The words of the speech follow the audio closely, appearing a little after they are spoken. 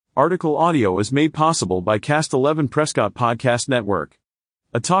Article audio is made possible by Cast 11 Prescott Podcast Network,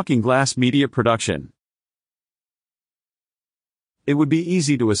 a Talking Glass media production. It would be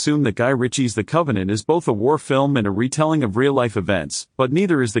easy to assume that Guy Ritchie's The Covenant is both a war film and a retelling of real-life events, but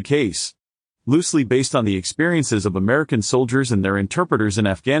neither is the case. Loosely based on the experiences of American soldiers and their interpreters in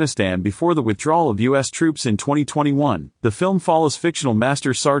Afghanistan before the withdrawal of U.S. troops in 2021, the film follows fictional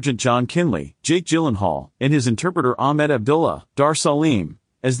Master Sergeant John Kinley, Jake Gyllenhaal, and his interpreter Ahmed Abdullah, Dar Salim,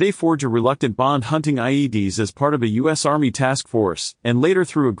 as they forge a reluctant bond hunting IEDs as part of a U.S. Army task force, and later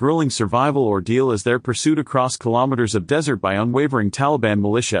through a grueling survival ordeal as they're pursued across kilometers of desert by unwavering Taliban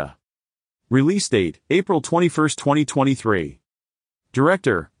militia. Release date, April 21, 2023.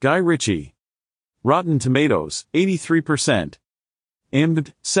 Director, Guy Ritchie. Rotten Tomatoes, 83%.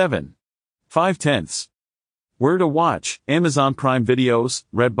 IMDb, 7.5. Where to watch: Amazon Prime Videos,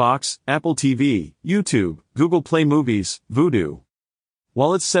 Redbox, Apple TV, YouTube, Google Play Movies, Vudu.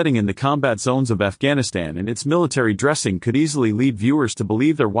 While its setting in the combat zones of Afghanistan and its military dressing could easily lead viewers to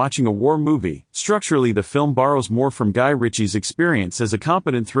believe they're watching a war movie, structurally the film borrows more from Guy Ritchie's experience as a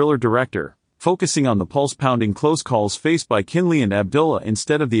competent thriller director, focusing on the pulse-pounding close calls faced by Kinley and Abdullah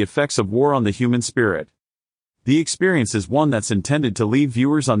instead of the effects of war on the human spirit. The experience is one that's intended to leave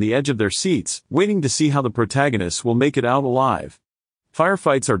viewers on the edge of their seats, waiting to see how the protagonists will make it out alive.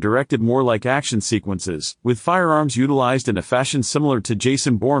 Firefights are directed more like action sequences, with firearms utilized in a fashion similar to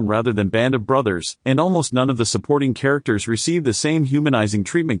Jason Bourne rather than Band of Brothers, and almost none of the supporting characters receive the same humanizing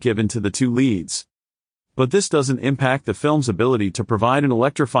treatment given to the two leads. But this doesn't impact the film's ability to provide an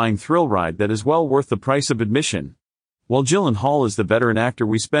electrifying thrill ride that is well worth the price of admission. While Gyllenhaal is the veteran actor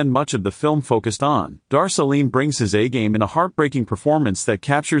we spend much of the film focused on, Dar Salim brings his A-game in a heartbreaking performance that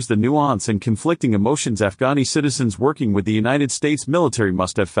captures the nuance and conflicting emotions Afghani citizens working with the United States military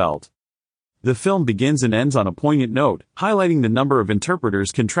must have felt. The film begins and ends on a poignant note, highlighting the number of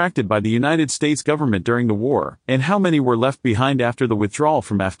interpreters contracted by the United States government during the war, and how many were left behind after the withdrawal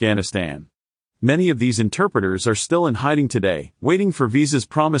from Afghanistan. Many of these interpreters are still in hiding today, waiting for visas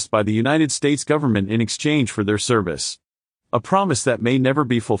promised by the United States government in exchange for their service. A promise that may never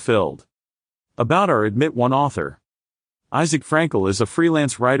be fulfilled. About our Admit One author. Isaac Frankel is a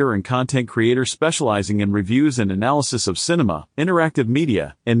freelance writer and content creator specializing in reviews and analysis of cinema, interactive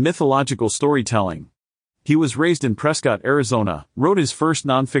media, and mythological storytelling. He was raised in Prescott, Arizona, wrote his first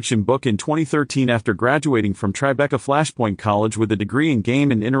nonfiction book in 2013 after graduating from Tribeca Flashpoint College with a degree in game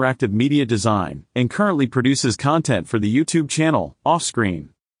and interactive media design, and currently produces content for the YouTube channel, Offscreen.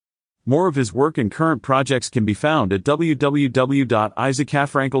 More of his work and current projects can be found at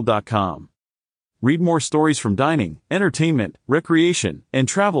www.isaachfrankel.com. Read more stories from dining, entertainment, recreation, and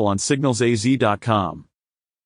travel on signalsaz.com.